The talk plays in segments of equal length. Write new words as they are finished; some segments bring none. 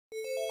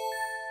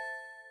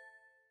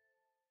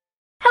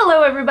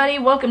Hello everybody,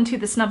 welcome to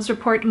the Snubs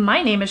Report.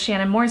 My name is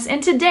Shannon Morse,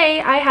 and today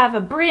I have a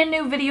brand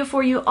new video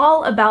for you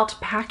all about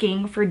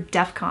packing for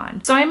DEF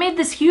CON. So I made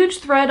this huge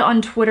thread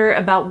on Twitter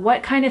about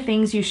what kind of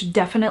things you should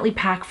definitely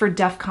pack for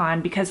DEF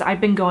CON because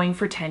I've been going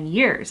for 10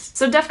 years.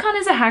 So DEF CON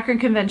is a hacker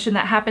convention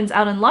that happens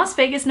out in Las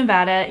Vegas,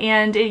 Nevada,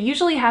 and it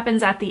usually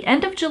happens at the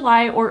end of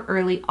July or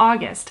early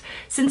August.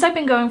 Since I've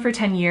been going for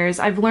 10 years,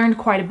 I've learned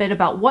quite a bit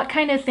about what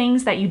kind of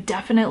things that you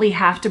definitely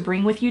have to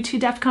bring with you to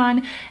DEF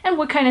CON and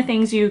what kind of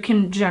things you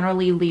can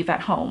generally leave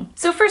at home.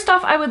 So first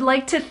off, I would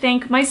like to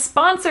thank my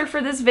sponsor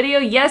for this video.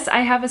 Yes,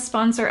 I have a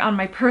sponsor on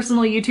my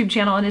personal YouTube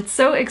channel and it's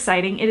so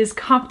exciting. It is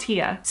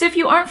CompTIA. So if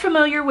you aren't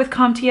familiar with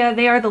CompTIA,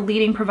 they are the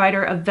leading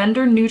provider of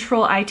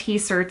vendor-neutral IT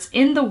certs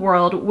in the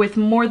world with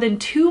more than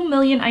 2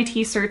 million IT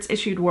certs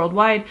issued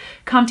worldwide.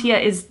 CompTIA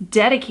is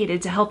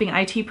dedicated to helping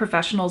IT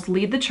professionals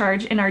lead the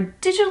charge in our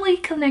digitally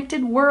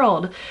connected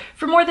world.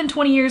 For more than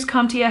 20 years,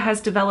 CompTIA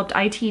has developed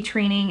IT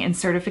training and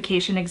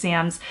certification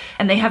exams,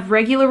 and they have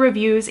regular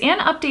reviews and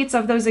updates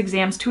of those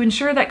exams to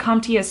ensure that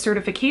CompTIA's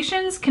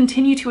certifications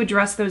continue to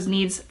address those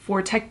needs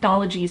for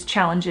technology's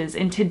challenges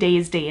in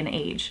today's day and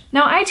age.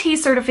 Now, IT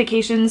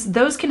certifications,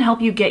 those can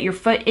help you get your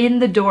foot in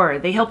the door.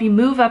 They help you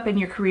move up in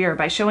your career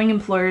by showing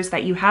employers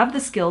that you have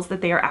the skills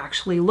that they are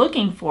actually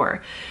looking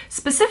for.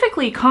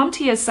 Specifically,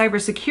 CompTIA's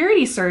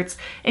cybersecurity certs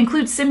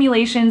include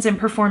simulations and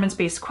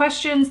performance-based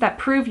questions that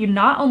prove you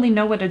not only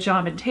know what a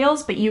job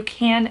entails, but you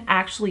can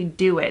actually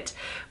do it.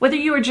 Whether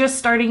you are just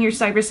starting your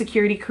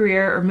cybersecurity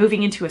career or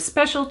moving into a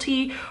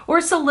specialty or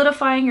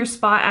solidifying your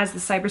spot as the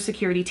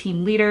cybersecurity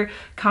team leader,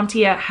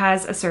 CompTIA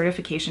has a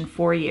certification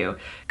for you.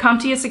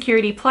 CompTIA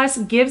Security Plus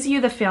gives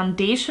you the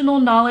foundational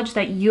knowledge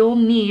that you'll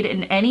need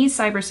in any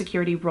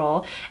cybersecurity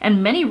role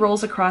and many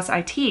roles across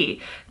IT.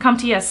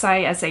 CompTIA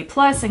Sci-SA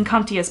Plus and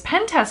CompTIA's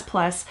Pentest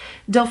Plus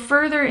delve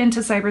further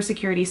into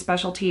cybersecurity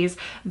specialties,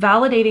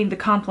 validating the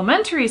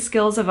complementary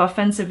skills of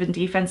offensive and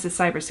defensive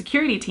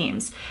cybersecurity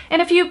teams.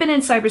 And if you've been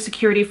in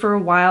cybersecurity for a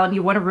while and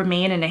you want to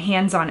remain in a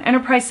hands-on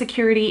enterprise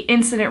security,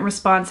 incident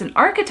response, and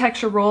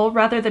architecture role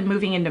rather than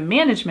moving into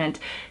management,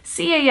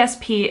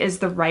 CASP is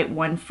the right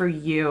one for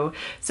you.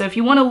 So if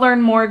you want to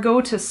learn more, go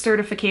to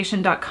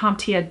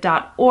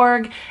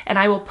certification.comptia.org, and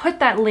I will put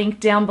that link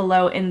down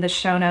below in the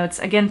show notes.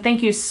 Again,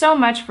 thank you so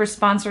much for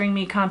sponsoring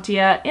me,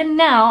 CompTIA, and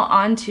now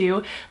on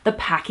to the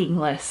packing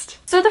list.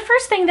 So the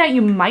first thing that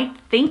you might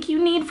think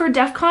you need for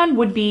DEF CON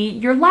would be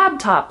your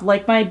laptop,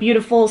 like my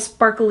beautiful,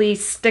 sparkly,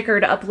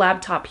 stickered up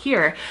laptop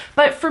here.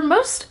 But for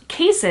most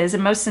cases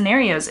and most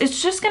scenarios,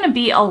 it's just going to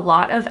be a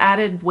lot of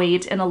added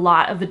weight and a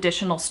lot of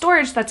additional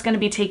storage that's going to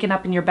be taken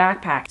up in your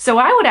backpack. So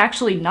I would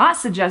actually not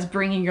suggest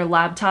bringing your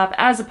laptop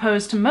as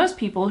opposed to most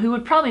people who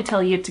would probably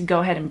tell you to go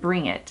ahead and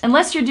bring it.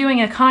 Unless you're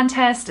doing a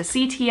contest, a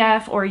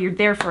CTF, or you're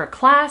there for a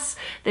class,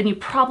 then you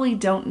probably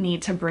don't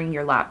need to bring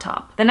your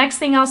laptop. The next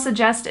thing I'll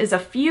suggest is a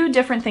few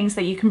different things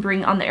that you can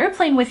bring on the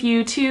airplane with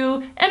you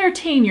to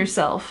entertain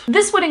yourself.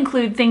 This would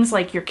include things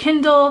like your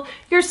Kindle,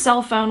 your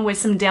cell phone with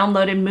some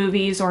downloaded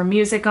movies or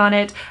music on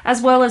it,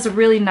 as well as a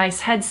really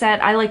nice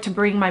headset. I like to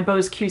bring my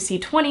Bose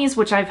QC20s,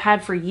 which I've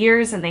had for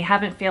years and they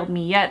haven't failed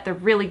me yet. They're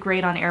really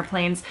great on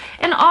airplanes.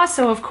 And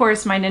also, of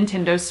course, my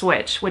Nintendo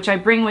Switch, which I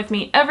bring with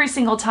me every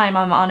single time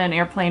I'm on an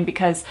airplane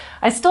because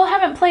I still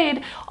haven't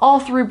played all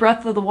through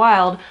Breath of the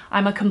Wild.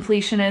 I'm a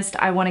completionist.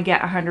 I want to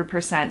get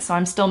 100%, so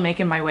I'm still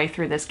making my way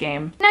through this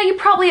game. Now, you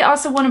probably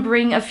also want to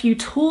bring a few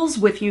tools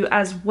with you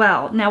as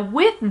well. Now,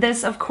 with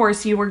this, of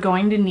course, you are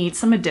going to need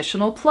some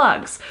additional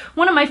plugs.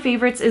 One of my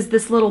favorites is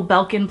this little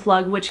Belkin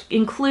plug, which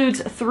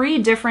includes 3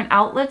 different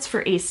outlets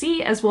for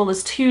AC as well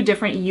as 2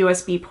 different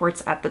USB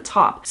ports at the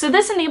top. So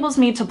this enables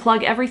me to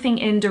plug everything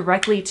in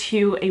directly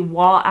to a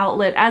wall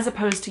outlet as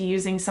opposed to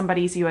using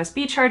somebody's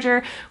USB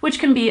charger, which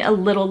can be a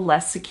little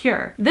less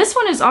secure. This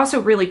one is also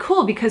really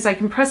cool because I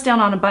can press down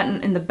on a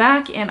button in the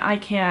back and I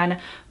can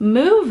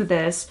move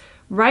this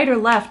right or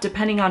left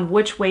depending on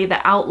which way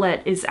the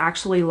outlet is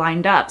actually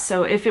lined up.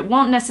 So if it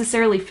won't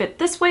necessarily fit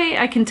this way,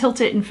 I can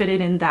tilt it and fit it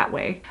in that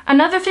way.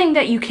 Another thing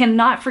that you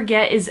cannot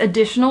forget is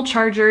additional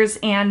chargers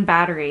and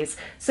batteries.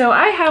 So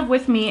I have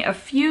with me a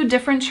few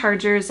different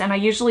chargers and I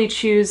usually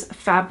choose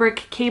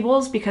fabric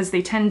cables because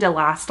they tend to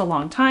last a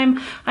long time.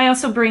 I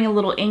also bring a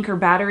little Anker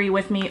battery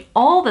with me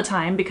all the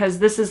time because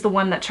this is the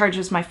one that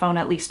charges my phone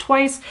at least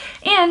twice,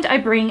 and I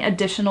bring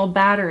additional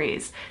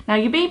batteries. Now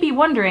you may be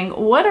wondering,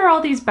 what are all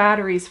these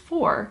batteries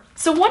for?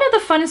 So one of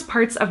the funnest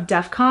parts of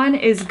DEF CON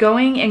is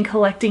going and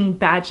collecting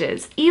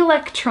badges,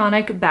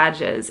 electronic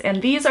badges,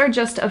 and these are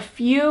just a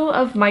few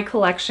of my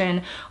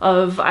collection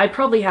of, I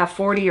probably have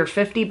 40 or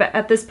 50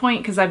 at this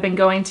point because I've been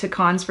going to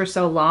cons for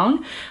so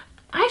long.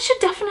 I should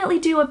definitely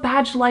do a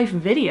badge life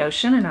video,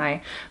 shouldn't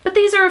I? But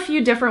these are a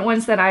few different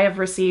ones that I have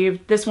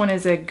received. This one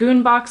is a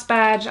Goonbox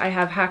badge, I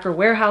have Hacker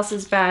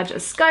Warehouses badge, a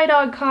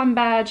Skydog.com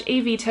badge,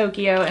 AV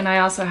Tokyo, and I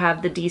also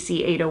have the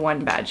DC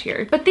 801 badge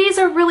here. But these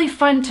are really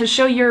fun to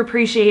show your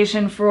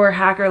appreciation for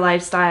hacker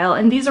lifestyle,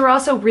 and these are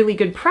also really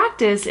good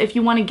practice if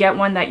you want to get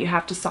one that you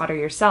have to solder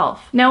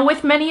yourself. Now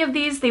with many of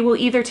these, they will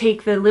either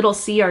take the little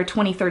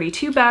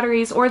CR2032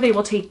 batteries or they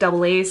will take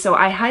AA, so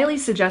I highly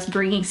suggest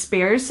bringing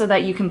spares so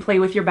that you can play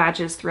with your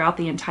badges throughout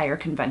the entire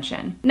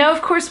convention. Now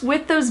of course,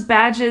 with those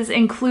badges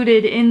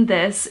included in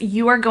this,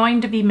 you are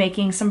going to be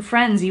making some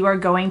friends, you are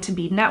going to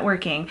be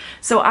networking.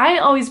 So I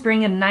always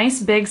bring a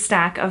nice big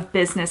stack of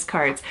business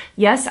cards.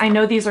 Yes, I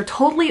know these are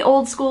totally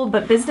old school,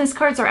 but business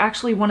cards are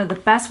actually one of the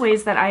best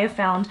ways that I have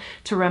found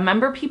to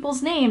remember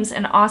people's names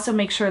and also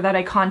make sure that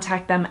I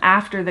contact them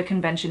after the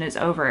convention is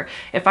over.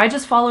 If I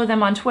just follow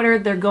them on Twitter,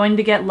 they're going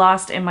to get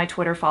lost in my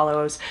Twitter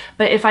follows.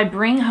 But if I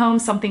bring home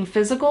something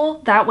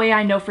physical, that way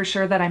I know for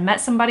sure that I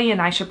met somebody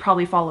and I should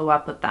probably follow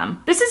up with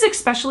them. This is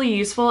especially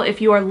useful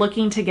if you are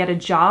looking to get a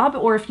job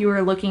or if you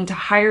are looking to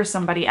hire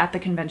somebody at the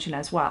convention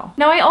as well.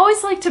 Now I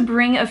always like to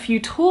bring a few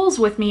tools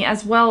with me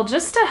as well,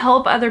 just to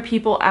help other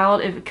people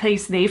out in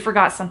case they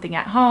forgot something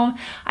at home.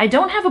 I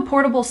don't have a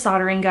portable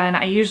soldering gun.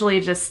 I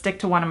usually just stick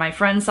to one of my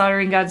friend's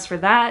soldering guns for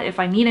that if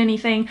I need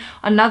anything.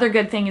 Another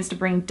good thing is to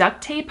bring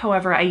duct tape.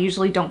 However, I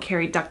usually don't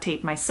carry duct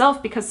tape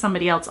myself because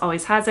somebody else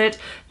always has it.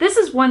 This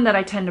is one that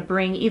I tend to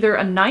bring, either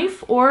a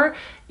knife or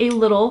a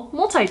little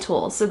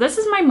multi-tool. So this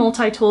is my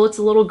multi-tool. It's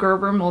a little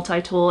Gerber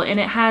multi-tool and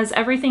it has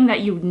everything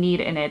that you need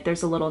in it.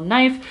 There's a little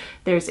knife,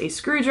 there's a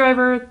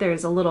screwdriver,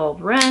 there's a little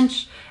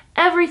wrench.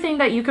 Everything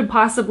that you could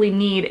possibly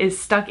need is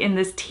stuck in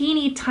this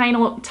teeny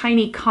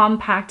tiny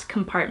compact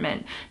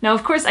compartment. Now,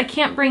 of course, I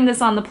can't bring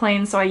this on the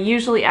plane, so I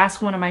usually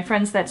ask one of my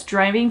friends that's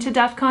driving to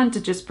DEF CON to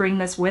just bring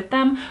this with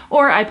them,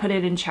 or I put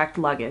it in checked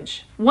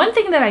luggage. One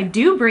thing that I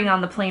do bring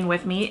on the plane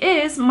with me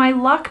is my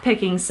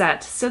lockpicking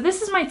set. So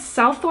this is my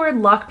Southward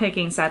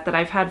lockpicking set that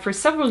I've had for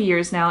several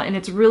years now, and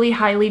it's really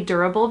highly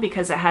durable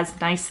because it has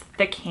nice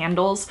thick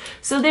handles,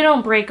 so they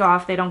don't break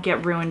off, they don't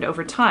get ruined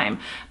over time.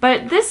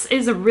 But this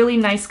is a really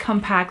nice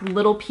compact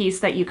little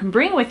piece that you can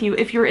bring with you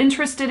if you're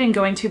interested in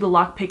going to the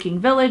lockpicking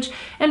village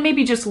and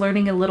maybe just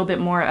learning a little bit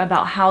more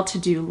about how to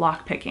do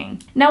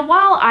lockpicking. Now,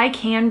 while I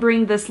can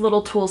bring this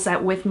little tool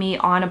set with me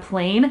on a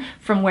plane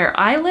from where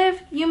I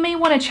live, you may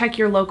want to check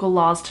your local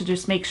laws to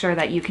just make sure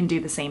that you can do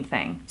the same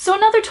thing. So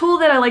another tool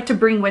that I like to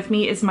bring with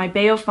me is my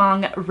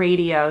Baofeng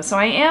radio. So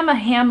I am a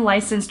ham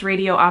licensed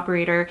radio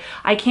operator.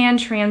 I can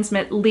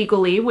transmit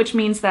legally, which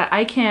means that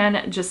I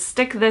can just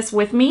stick this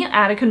with me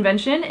at a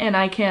convention and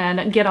I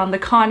can get on the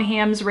con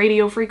ham's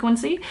radio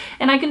frequency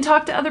and I can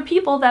talk to other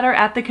people that are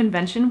at the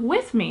convention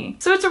with me.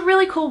 So it's a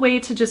really cool way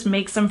to just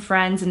make some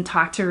friends and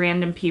talk to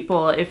random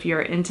people if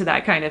you're into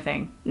that kind of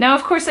thing. Now,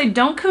 of course, I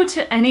don't go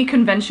to any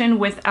convention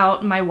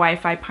without my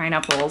Wi-Fi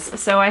pineapples.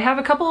 So I have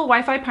a couple of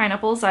Wi-Fi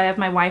pineapples. I have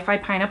my Wi-Fi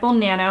pineapple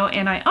Nano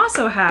and I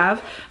also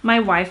have my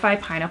Wi-Fi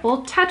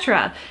pineapple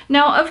Tetra.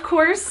 Now, of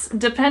course,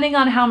 depending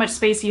on how much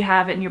space you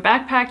have in your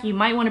backpack, you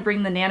might want to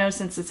bring the Nano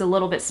since it's a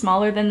little bit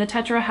smaller than the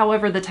Tetra.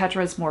 However, the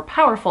Tetra is more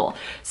powerful.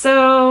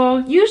 So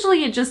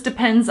usually it just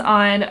depends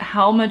on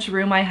how much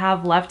room I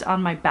have left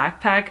on my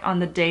backpack on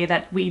the day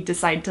that we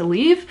decide to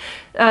leave.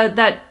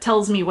 That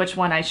tells me which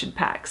one I should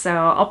pack. So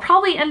I'll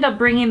probably end up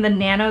bringing the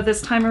Nano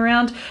this time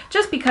around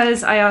just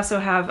because I also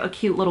have a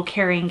cute little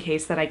carrying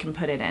case that I can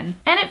put it in.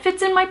 And it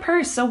fits in my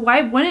purse, so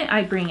why wouldn't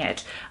I bring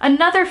it?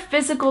 Another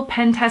physical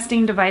pen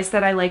testing device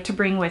that I like to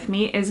bring with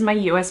me is my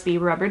USB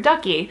rubber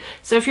ducky.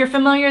 So if you're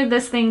familiar,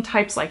 this thing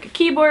types like a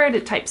keyboard,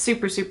 it types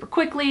super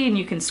quickly and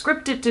you can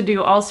script it to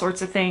do all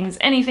sorts of things.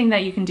 Anything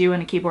that you can do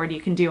on a keyboard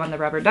you can do on the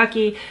rubber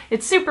ducky.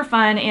 It's super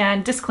fun,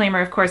 and disclaimer,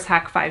 of course,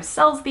 Hack5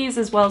 sells these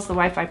as well as the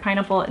Wi-Fi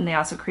pineapple and they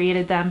also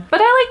created them.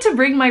 But I like to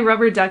bring my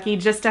rubber ducky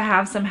just to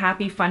have some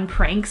happy fun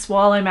pranks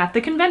while I'm at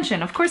the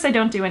convention. Of course I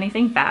don't do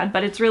anything bad,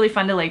 but it's really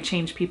fun to like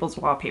change people's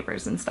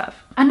wallpapers and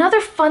stuff.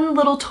 Another fun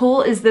little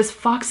tool is this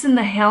Fox and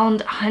the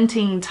Hound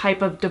hunting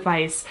type of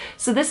device.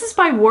 So this is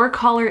by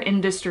Warcaller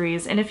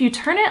Industries, and if you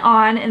turn it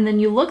on and then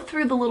you look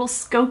through the little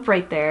scope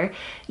right there,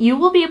 you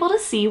will be able to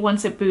see,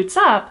 once it boots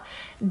up,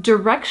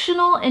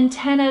 directional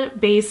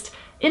antenna-based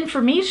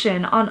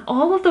information on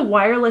all of the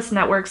wireless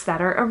networks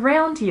that are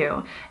around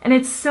you. And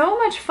it's so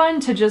much fun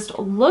to just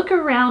look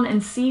around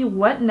and see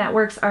what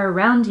networks are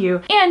around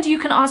you. And you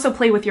can also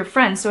play with your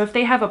friends. So if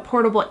they have a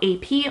portable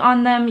AP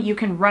on them, you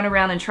can run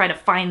around and try to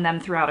find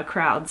them throughout a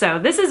crowd. So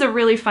this is a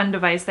really fun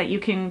device that you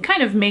can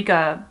kind of make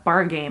a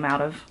bar game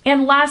out of.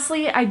 And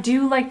lastly, I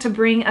do like to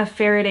bring a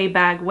Faraday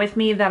bag with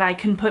me that I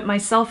can put my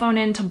cell phone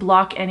in to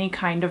block any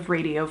kind of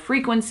radio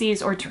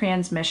frequencies or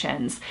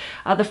transmissions.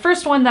 The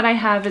first one that I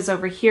have is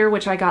over here,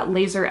 which I got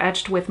laser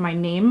etched with my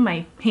name,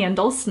 my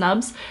handle,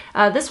 Snubs.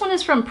 This one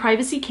is from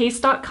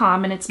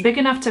privacycase.com, and it's big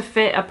enough to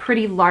fit a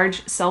pretty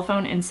large cell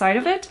phone inside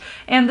of it.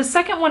 And the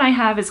second one I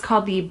have is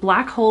called the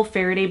Black Hole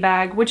Faraday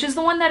Bag, which is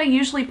the one that I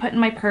usually put in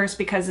my purse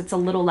because it's a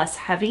little less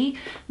heavy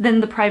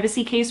than the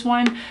Privacy Case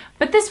one.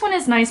 But this one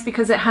is nice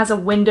because it has a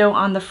window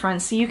on the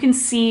front, so you can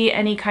see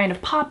any kind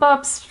of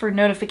pop-ups for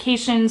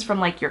notifications from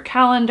like your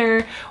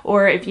calendar,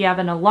 or if you have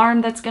an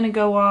alarm that's going to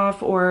go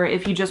off, or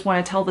if you just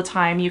want to tell the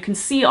time, you can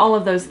see all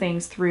of those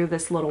things through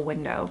this little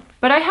window.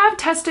 But I have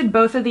tested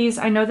both of these.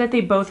 I know that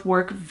they both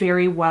work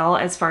very well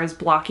as far as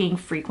blocking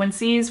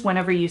frequencies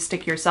whenever you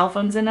stick your cell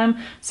phones in them,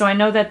 so I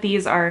know that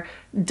these are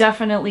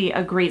definitely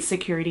a great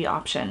security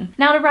option.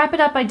 Now to wrap it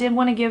up, I did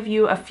want to give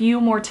you a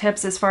few more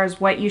tips as far as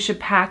what you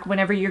should pack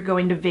whenever you're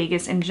going to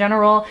Vegas in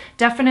general.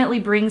 Definitely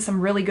bring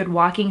some really good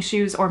walking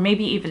shoes, or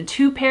maybe even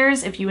 2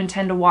 pairs if you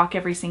intend to walk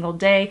every single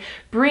day.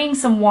 Bring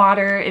some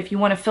water. If you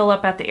want to fill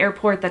up at the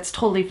airport, that's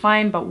totally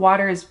fine, but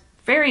water is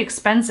very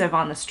expensive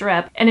on the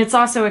Strip, and it's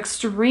also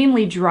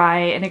extremely dry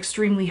and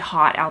extremely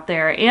hot out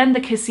there, and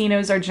the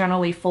casinos are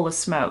generally full of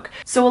smoke.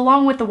 So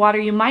along with the water,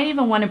 you might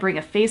even want to bring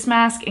a face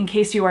mask in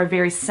case you are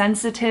very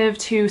sensitive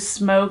to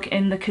smoke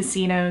in the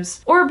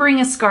casinos, or bring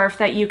a scarf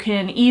that you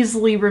can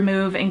easily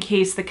remove in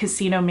case the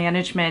casino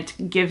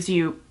management gives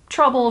you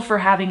trouble for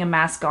having a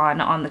mask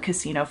on the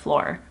casino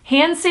floor.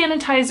 Hand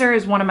sanitizer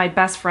is one of my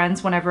best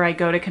friends whenever I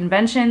go to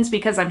conventions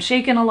because I'm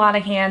shaking a lot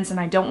of hands and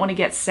I don't want to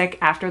get sick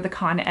after the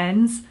con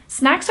ends.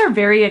 Snacks are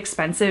very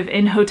expensive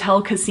in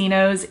hotel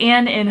casinos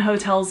and in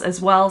hotels as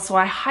well, so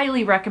I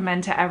highly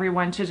recommend to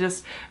everyone to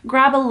just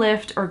grab a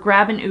Lyft or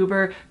grab an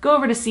Uber, go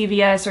over to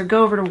CVS or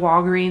go over to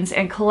Walgreens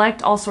and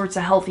collect all sorts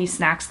of healthy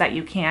snacks that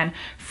you can.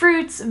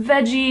 Fruits,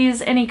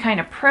 veggies, any kind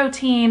of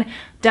protein.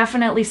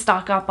 Definitely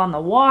stock up on the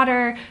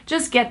water.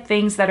 Just get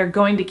things that are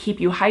going to keep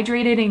you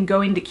hydrated and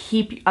going to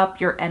keep up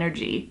your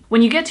energy.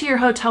 When you get to your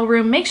hotel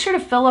room, make sure to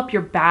fill up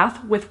your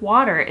bath with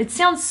water. It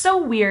sounds so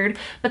weird,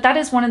 but that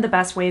is one of the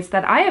best ways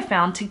that I have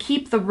found to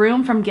keep the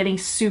room from getting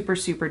super,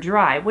 super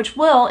dry, which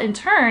will in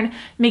turn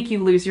make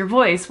you lose your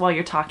voice while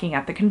you're talking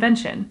at the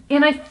convention.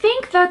 And I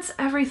think that's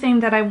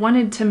everything that I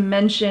wanted to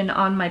mention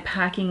on my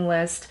packing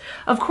list.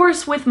 Of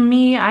course, with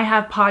me, I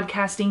have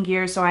podcasting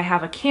gear, so I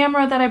have a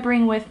camera that I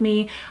bring with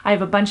me. I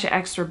have a bunch of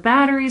extra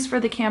batteries for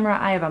the camera.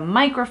 I have a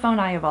microphone,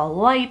 I have a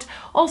light,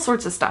 all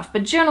sorts of stuff,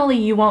 but generally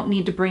you won't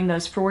need to bring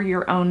those for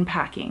your own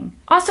packing.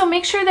 Also,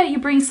 make sure that you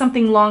bring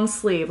something long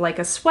sleeve, like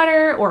a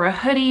sweater or a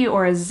hoodie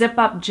or a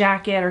zip-up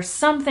jacket or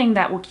something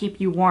that will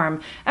keep you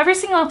warm. Every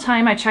single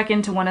time I check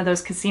into one of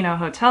those casino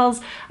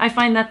hotels, I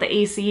find that the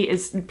AC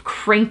is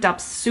cranked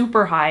up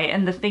super high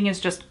and the thing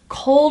is just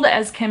cold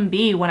as can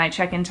be when I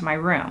check into my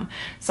room.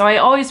 So I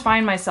always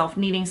find myself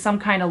needing some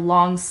kind of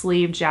long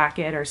sleeve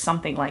jacket or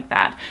something like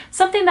that.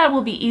 Something that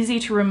will be easy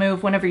to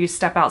remove whenever you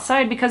step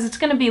outside because it's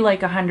going to be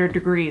like 100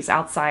 degrees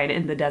outside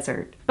in the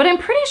desert. But I'm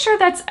pretty sure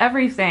that's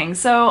everything.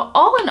 So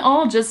all in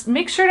all, just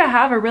make sure to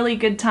have a really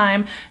good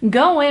time.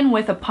 Go in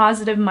with a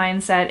positive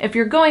mindset. If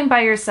you're going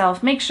by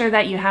yourself, make sure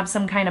that you have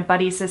some kind of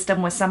buddy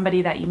system with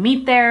somebody that you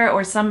meet there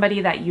or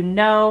somebody that you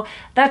know.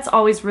 That's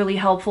always really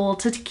helpful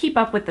to keep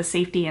up with the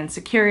safety and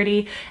security.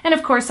 And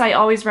of course, I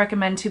always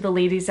recommend to the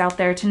ladies out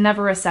there to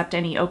never accept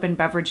any open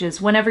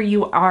beverages whenever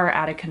you are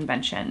at a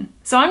convention.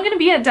 So I'm going to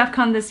be at DEF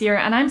CON this year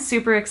and I'm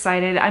super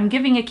excited. I'm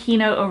giving a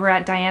keynote over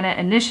at Diana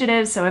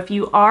Initiative, so if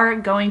you are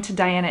going to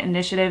Diana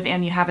Initiative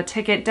and you have a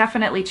ticket,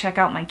 definitely check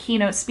out my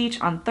keynote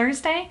speech on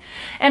Thursday.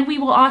 And we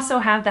will also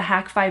have the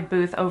Hack5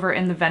 booth over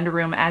in the vendor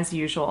room as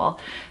usual.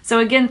 So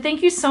again,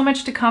 thank you so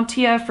much to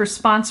CompTIA for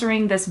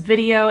sponsoring this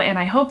video, and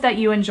I hope that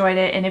you enjoyed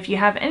it. And if you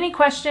have any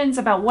questions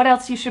about what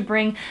else you should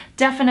bring,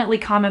 definitely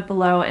comment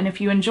below. And if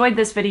you enjoyed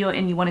this video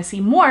and you want to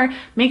see more,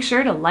 make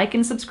sure to like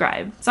and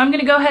subscribe. So I'm going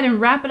to go ahead and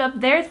wrap it up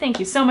there. Thank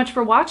you so much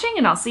for watching,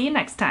 and I'll see you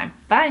next time.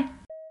 Bye!